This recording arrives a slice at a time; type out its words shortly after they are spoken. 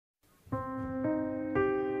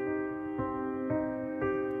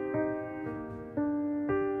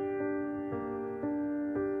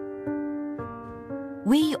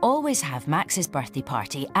We always have Max's birthday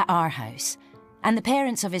party at our house, and the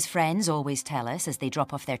parents of his friends always tell us, as they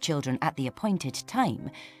drop off their children at the appointed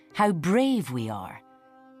time, how brave we are.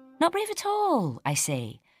 Not brave at all, I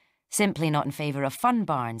say. Simply not in favour of fun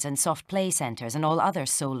barns and soft play centres and all other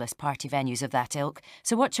soulless party venues of that ilk,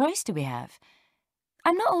 so what choice do we have?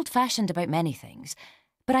 I'm not old-fashioned about many things,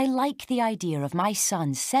 but I like the idea of my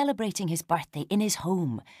son celebrating his birthday in his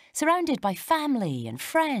home, surrounded by family and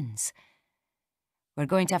friends. We're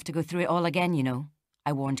going to have to go through it all again, you know,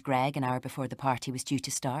 I warned Greg an hour before the party was due to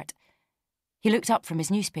start. He looked up from his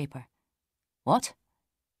newspaper. What?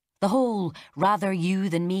 The whole rather you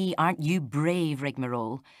than me, aren't you brave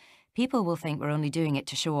rigmarole. People will think we're only doing it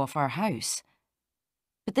to show off our house.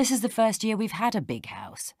 But this is the first year we've had a big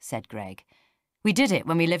house, said Greg. We did it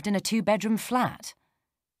when we lived in a 2-bedroom flat.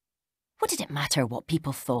 What did it matter what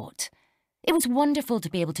people thought? It was wonderful to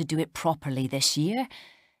be able to do it properly this year.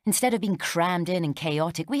 Instead of being crammed in and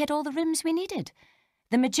chaotic, we had all the rooms we needed.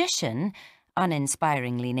 The magician,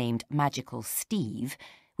 uninspiringly named Magical Steve,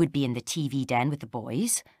 would be in the TV den with the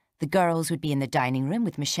boys. The girls would be in the dining room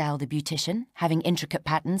with Michelle the beautician, having intricate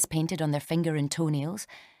patterns painted on their finger and toenails.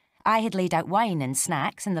 I had laid out wine and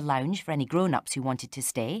snacks in the lounge for any grown-ups who wanted to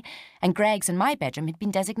stay, and Greg's and my bedroom had been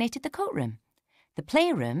designated the coat room. The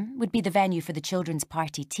playroom would be the venue for the children's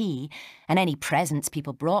party tea, and any presents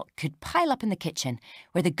people brought could pile up in the kitchen,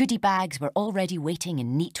 where the goodie bags were already waiting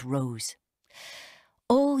in neat rows.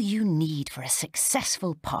 All you need for a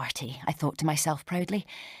successful party, I thought to myself proudly,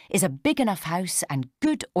 is a big enough house and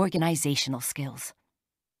good organisational skills.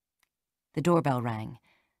 The doorbell rang.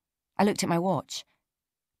 I looked at my watch.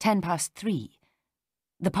 3:10.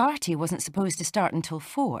 The party wasn't supposed to start until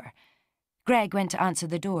 4. Greg went to answer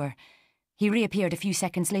the door. He reappeared a few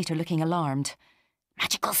seconds later looking alarmed.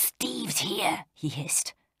 "Magical Steve's here," he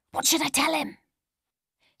hissed. "What should I tell him?"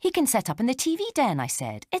 "He can set up in the TV den," I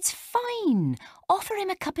said. "It's fine. Offer him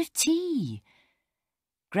a cup of tea."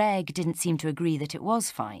 Greg didn't seem to agree that it was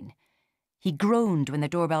fine. He groaned when the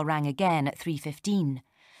doorbell rang again at 3:15.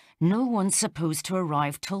 "No one's supposed to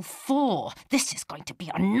arrive till 4. This is going to be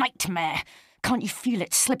a nightmare. Can't you feel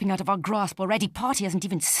it slipping out of our grasp already? Party hasn't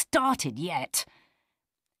even started yet."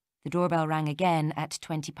 The doorbell rang again at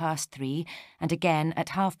 3:20 and again at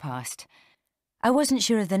 3:30. I wasn't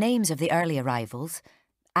sure of the names of the early arrivals.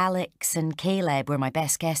 Alex and Caleb were my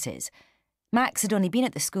best guesses. Max had only been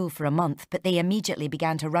at the school for a month, but they immediately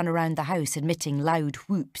began to run around the house emitting loud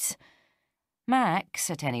whoops.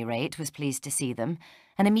 Max, at any rate, was pleased to see them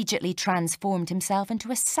and immediately transformed himself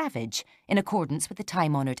into a savage in accordance with the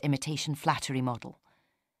time-honoured imitation flattery model.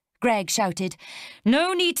 Greg shouted,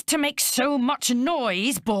 "No need to make so much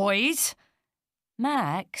noise, boys!"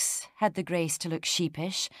 Max had the grace to look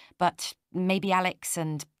sheepish, but maybe Alex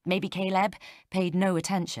and maybe Caleb paid no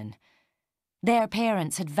attention. Their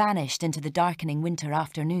parents had vanished into the darkening winter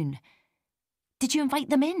afternoon. "Did you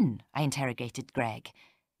invite them in?" I interrogated Greg.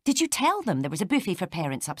 "Did you tell them there was a buffet for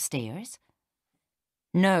parents upstairs?"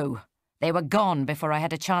 "No, they were gone before I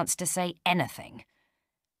had a chance to say anything."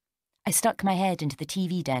 I stuck my head into the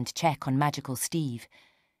TV den to check on Magical Steve.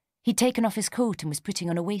 He'd taken off his coat and was putting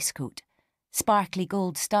on a waistcoat. Sparkly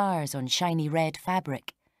gold stars on shiny red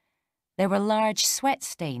fabric. There were large sweat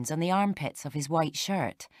stains on the armpits of his white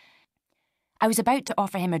shirt. I was about to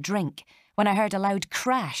offer him a drink when I heard a loud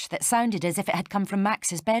crash that sounded as if it had come from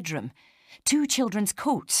Max's bedroom. 2 children's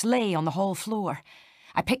coats lay on the hall floor.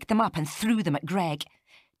 I picked them up and threw them at Greg.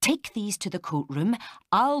 "Take these to the coat room.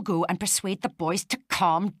 I'll go and persuade the boys to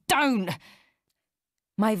calm down."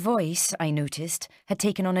 My voice, I noticed, had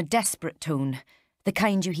taken on a desperate tone, the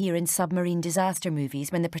kind you hear in submarine disaster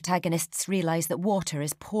movies when the protagonists realise that water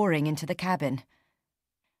is pouring into the cabin.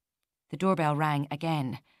 The doorbell rang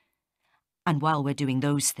again. "And while we're doing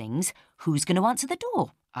those things, who's going to answer the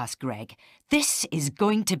door?" asked Greg. "This is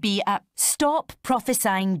going to be a—" "Stop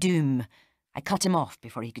prophesying doom." I cut him off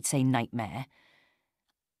before he could say nightmare.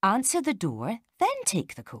 "Answer the door, then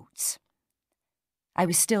take the coats." I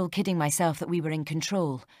was still kidding myself that we were in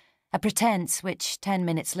control, a pretence which 10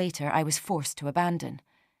 minutes later I was forced to abandon.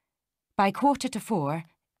 By 3:45,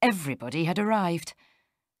 everybody had arrived.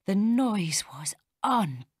 The noise was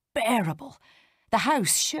unbearable. The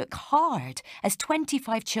house shook hard as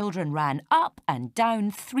 25 children ran up and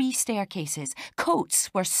down 3 staircases.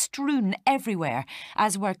 Coats were strewn everywhere,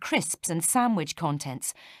 as were crisps and sandwich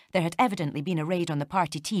contents. There had evidently been a raid on the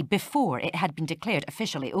party tea before it had been declared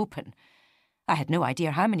officially open. I had no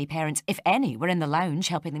idea how many parents, if any, were in the lounge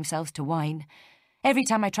helping themselves to wine. Every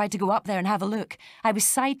time I tried to go up there and have a look, I was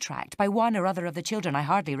sidetracked by one or other of the children I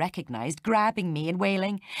hardly recognised, grabbing me and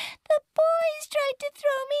wailing, "The boys tried to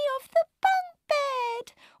throw me off the bunk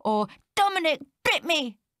bed," or "Dominic, bit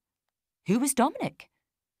me!" Who was Dominic?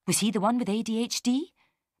 Was he the one with ADHD?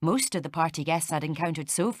 Most of the party guests I'd encountered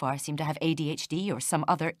so far seemed to have ADHD or some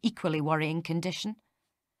other equally worrying condition.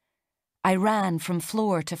 I ran from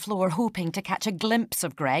floor to floor, hoping to catch a glimpse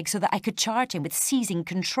of Greg so that I could charge him with seizing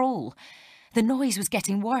control. The noise was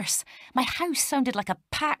getting worse. My house sounded like a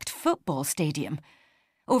packed football stadium.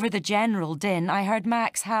 Over the general din, I heard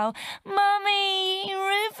Max howl, "Mummy,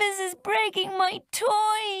 Rufus is breaking my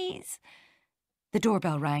toys!" The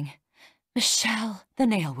doorbell rang. Michelle, the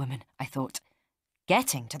nail woman, I thought.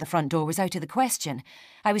 Getting to the front door was out of the question.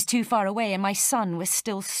 I was too far away and my son was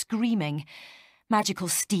still screaming. Magical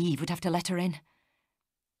Steve would have to let her in.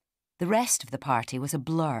 The rest of the party was a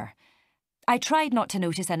blur. I tried not to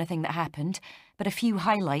notice anything that happened, but a few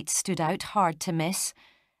highlights stood out, hard to miss.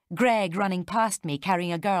 Greg running past me,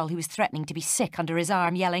 carrying a girl who was threatening to be sick under his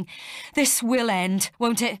arm, yelling, "This will end,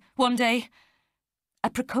 won't it, one day?" A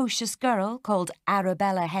precocious girl called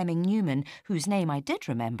Arabella Hemming-Newman, whose name I did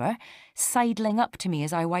remember, sidling up to me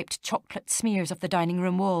as I wiped chocolate smears off the dining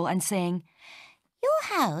room wall and saying, "Your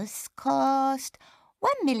house cost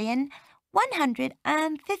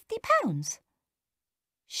 £1,150,000.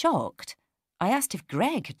 Shocked, I asked if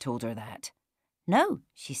Greg had told her that. "No,"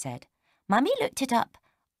 she said. "Mummy looked it up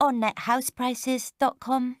on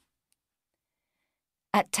nethouseprices.com.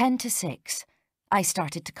 At 10 to 6, I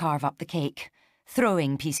started to carve up the cake,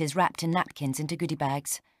 throwing pieces wrapped in napkins into goodie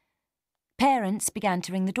bags. Parents began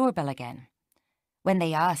to ring the doorbell again. When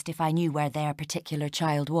they asked if I knew where their particular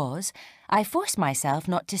child was, I forced myself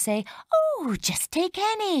not to say, "Oh, just take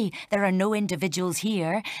any. There are no individuals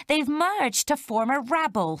here. They've merged to form a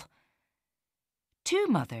rabble." Two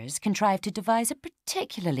mothers contrived to devise a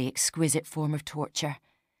particularly exquisite form of torture.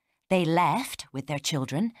 They left with their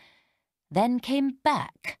children, then came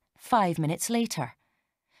back 5 minutes later.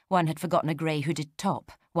 One had forgotten a grey hooded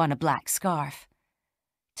top, one a black scarf.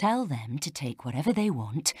 "Tell them to take whatever they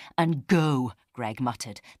want and go," Greg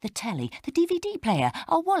muttered. "The telly, the DVD player,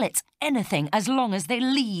 our wallets, anything, as long as they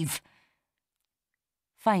leave."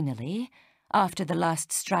 Finally, after the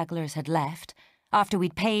last stragglers had left, after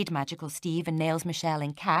we'd paid Magical Steve and Nails Michelle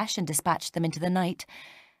in cash and dispatched them into the night,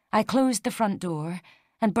 I closed the front door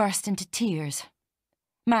and burst into tears.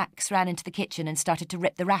 Max ran into the kitchen and started to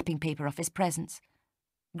rip the wrapping paper off his presents.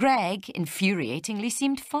 Greg, infuriatingly,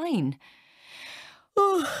 seemed fine.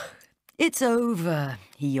 "Oh, it's over,"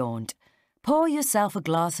 he yawned. "Pour yourself a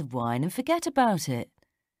glass of wine and forget about it."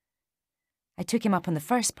 I took him up on the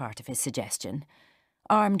first part of his suggestion.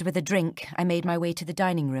 Armed with a drink, I made my way to the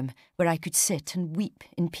dining room, where I could sit and weep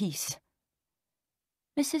in peace.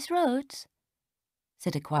 "Mrs. Rhodes?"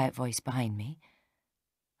 said a quiet voice behind me.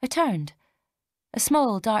 I turned. A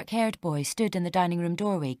small, dark-haired boy stood in the dining room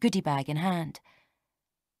doorway, goodie bag in hand.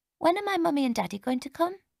 "When are my mummy and daddy going to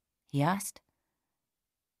come?" he asked.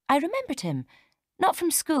 I remembered him, not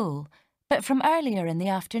from school, but from earlier in the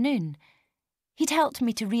afternoon. He'd helped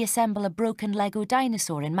me to reassemble a broken Lego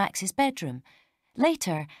dinosaur in Max's bedroom.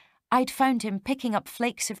 Later, I'd found him picking up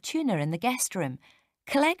flakes of tuna in the guest room,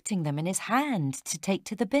 collecting them in his hand to take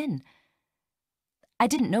to the bin. I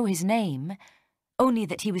didn't know his name, only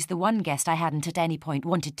that he was the one guest I hadn't at any point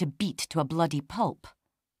wanted to beat to a bloody pulp.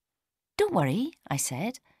 "Don't worry," I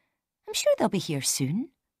said. "I'm sure they'll be here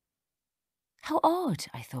soon." How odd,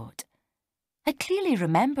 I thought. I clearly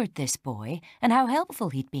remembered this boy and how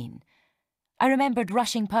helpful he'd been. I remembered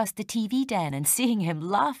rushing past the TV den and seeing him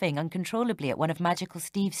laughing uncontrollably at one of Magical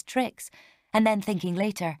Steve's tricks, and then thinking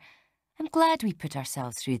later, I'm glad we put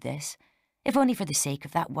ourselves through this, if only for the sake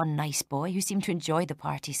of that one nice boy who seemed to enjoy the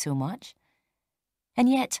party so much. And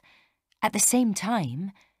yet, at the same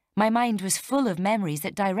time, my mind was full of memories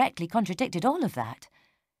that directly contradicted all of that.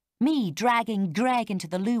 Me dragging Greg into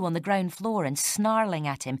the loo on the ground floor and snarling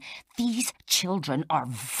at him, "These children are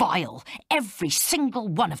vile, every single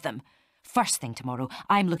one of them. First thing tomorrow,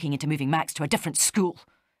 I'm looking into moving Max to a different school."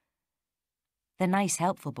 The nice,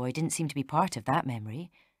 helpful boy didn't seem to be part of that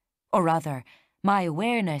memory. Or rather, my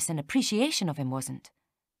awareness and appreciation of him wasn't.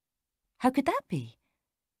 How could that be?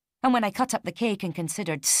 And when I cut up the cake and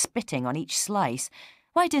considered spitting on each slice,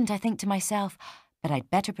 why didn't I think to myself, but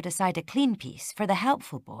I'd better put aside a clean piece for the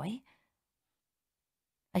helpful boy?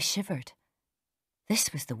 I shivered.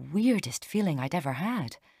 This was the weirdest feeling I'd ever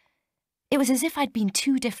had. It was as if I'd been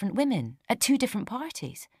two different women at two different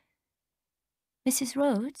parties. "Mrs.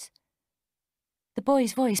 Rhodes?" The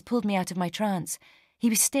boy's voice pulled me out of my trance. He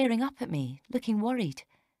was staring up at me, looking worried.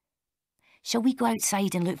 "Shall we go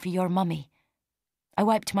outside and look for your mummy?" I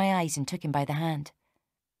wiped my eyes and took him by the hand.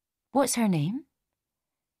 "What's her name?"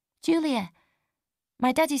 "Julia.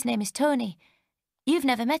 My daddy's name is Tony. You've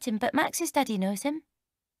never met him, but Max's daddy knows him."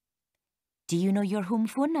 Do you know your home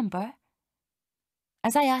phone number?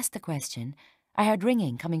 As I asked the question, I heard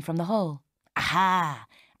ringing coming from the hall. Aha!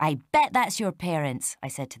 I bet that's your parents, I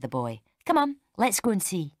said to the boy. Come on, let's go and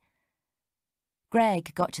see.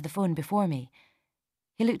 Greg got to the phone before me.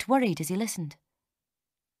 He looked worried as he listened.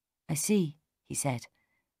 I see, he said.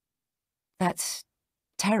 That's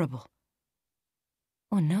terrible.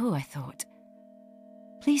 Oh no, I thought.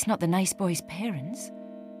 Please not the nice boy's parents.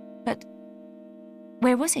 But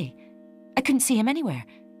where was he? I couldn't see him anywhere.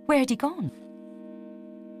 Where had he gone?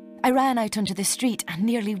 I ran out onto the street and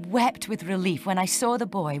nearly wept with relief when I saw the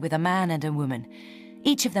boy with a man and a woman.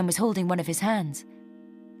 Each of them was holding one of his hands.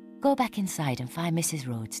 Go back inside and find Mrs.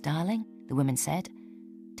 Rhodes, darling, the woman said.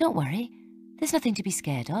 Don't worry, there's nothing to be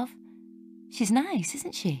scared of. She's nice,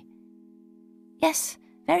 isn't she? Yes,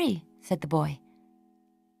 very, said the boy.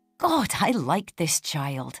 God, I liked this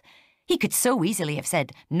child. He could so easily have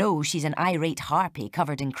said, no, she's an irate harpy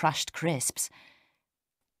covered in crushed crisps.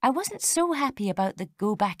 I wasn't so happy about the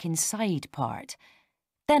go back inside part.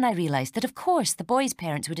 Then I realised that, of course, the boy's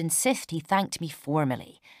parents would insist he thanked me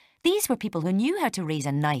formally. These were people who knew how to raise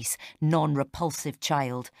a nice, non-repulsive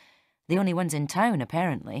child. The only ones in town,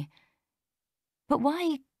 apparently. But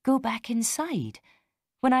why go back inside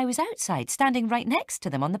when I was outside, standing right next to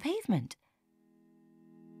them on the pavement?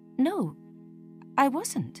 No, I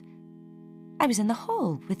wasn't. I was in the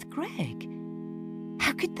hall with Greg.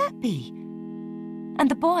 How could that be? And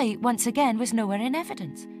the boy, once again, was nowhere in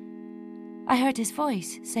evidence. I heard his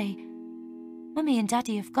voice say, Mummy and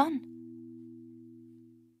Daddy have gone.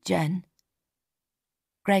 Jen?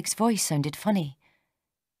 Greg's voice sounded funny.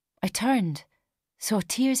 I turned, saw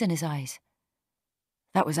tears in his eyes.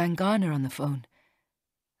 That was Anne Garner on the phone.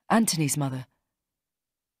 Anthony's mother.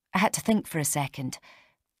 I had to think for a second.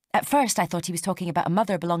 At first I thought he was talking about a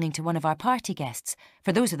mother belonging to one of our party guests,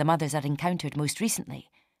 for those are the mothers I'd encountered most recently.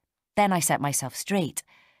 Then I set myself straight.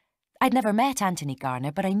 I'd never met Anthony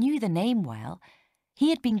Garner, but I knew the name well. He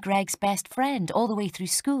had been Greg's best friend all the way through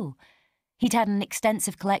school. He'd had an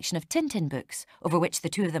extensive collection of Tintin books, over which the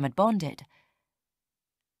two of them had bonded.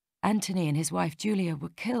 Anthony and his wife Julia were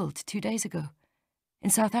killed 2 days ago, in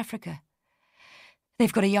South Africa.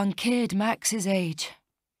 They've got a young kid, Max's age.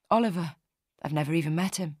 Oliver. I've never even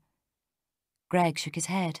met him. Greg shook his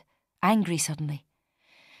head, angry suddenly.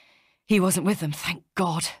 He wasn't with them, thank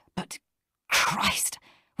God. But, Christ,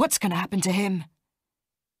 what's going to happen to him?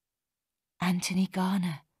 Anthony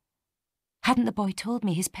Garner. Hadn't the boy told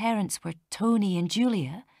me his parents were Tony and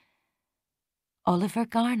Julia? Oliver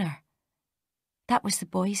Garner. That was the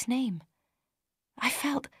boy's name. I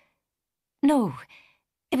felt... No,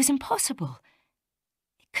 it was impossible.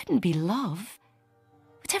 It couldn't be love.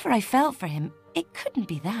 Whatever I felt for him, it couldn't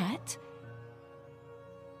be that.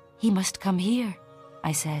 He must come here,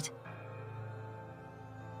 I said.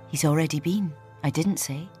 He's already been, I didn't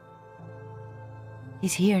say.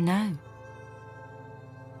 He's here now.